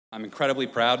I'm incredibly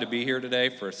proud to be here today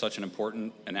for such an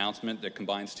important announcement that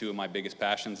combines two of my biggest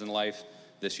passions in life,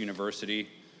 this university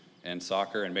and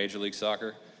soccer and Major League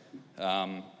Soccer.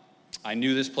 I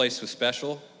knew this place was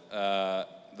special.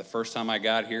 The first time I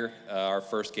got here, our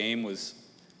first game was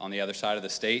on the other side of the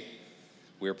state.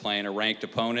 We were playing a ranked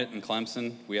opponent in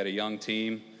Clemson. We had a young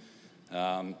team.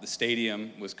 The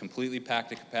stadium was completely packed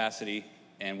to capacity,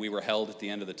 and we were held at the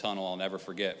end of the tunnel, I'll never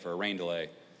forget, for a rain delay.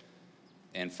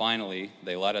 And finally,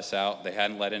 they let us out. They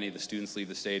hadn't let any of the students leave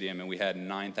the stadium, and we had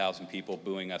 9,000 people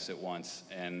booing us at once.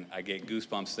 And I get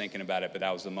goosebumps thinking about it, but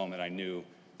that was the moment I knew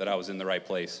that I was in the right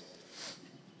place.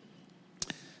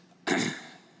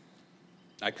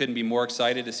 I couldn't be more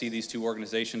excited to see these two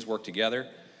organizations work together.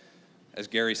 As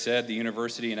Gary said, the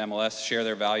university and MLS share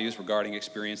their values regarding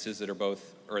experiences that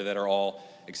are all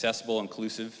accessible,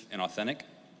 inclusive, and authentic.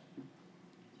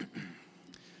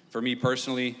 For me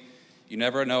personally, you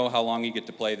never know how long you get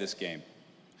to play this game.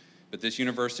 But this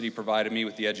university provided me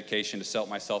with the education to set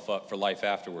myself up for life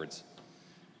afterwards,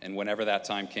 and whenever that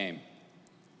time came.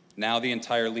 Now the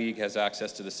entire league has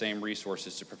access to the same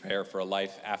resources to prepare for a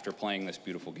life after playing this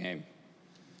beautiful game.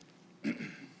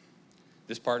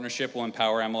 This partnership will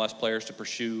empower MLS players to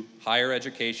pursue higher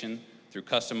education through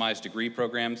customized degree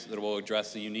programs that will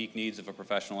address the unique needs of a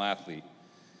professional athlete.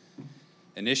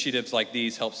 Initiatives like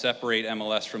these help separate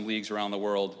MLS from leagues around the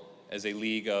world as a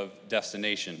league of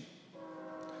destination.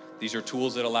 These are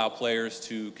tools that allow players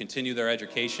to continue their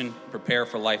education, prepare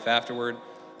for life afterward,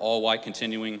 all while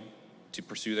continuing to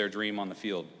pursue their dream on the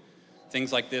field.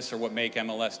 Things like this are what make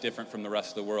MLS different from the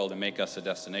rest of the world and make us a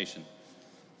destination.